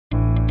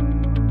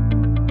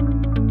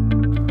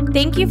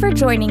Thank you for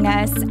joining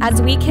us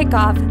as we kick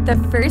off the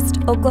first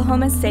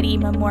Oklahoma City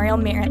Memorial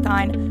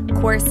Marathon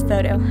Course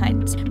Photo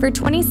Hunt. For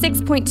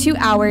 26.2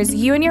 hours,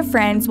 you and your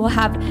friends will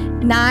have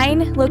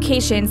 9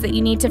 locations that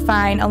you need to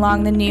find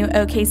along the new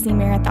OKC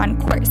Marathon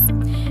course.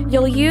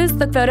 You'll use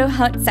the photo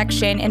hunt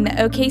section in the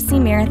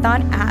OKC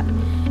Marathon app,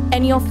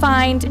 and you'll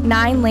find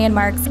 9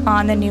 landmarks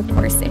on the new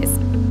courses.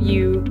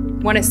 You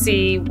want to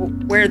see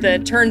where the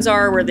turns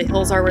are, where the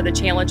hills are, where the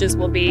challenges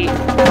will be.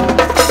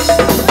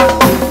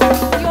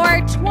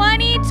 Your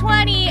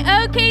 2020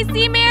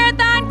 OKC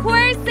Marathon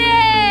courses!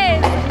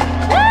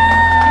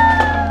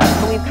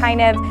 Woo! We've kind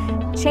of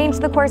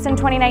changed the course in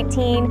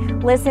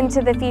 2019, listened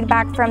to the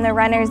feedback from the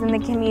runners in the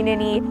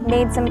community,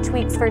 made some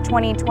tweaks for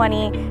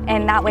 2020,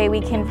 and that way we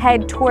can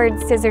head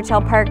towards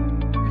Scissortail Park.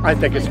 I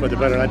think it's for the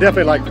better, and I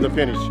definitely like the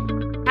finish.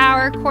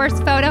 Our course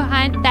photo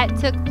hunt that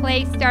took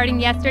place starting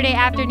yesterday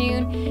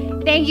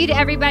afternoon. Thank you to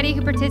everybody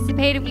who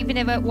participated, even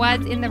if it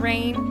was in the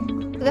rain.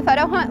 The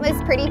photo hunt was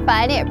pretty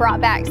fun. It brought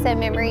back some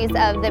memories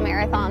of the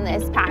marathon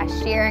this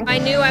past year. I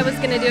knew I was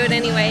going to do it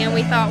anyway, and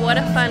we thought what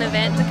a fun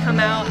event to come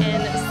out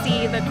and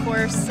see the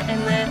course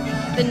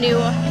and the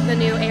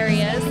new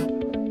areas.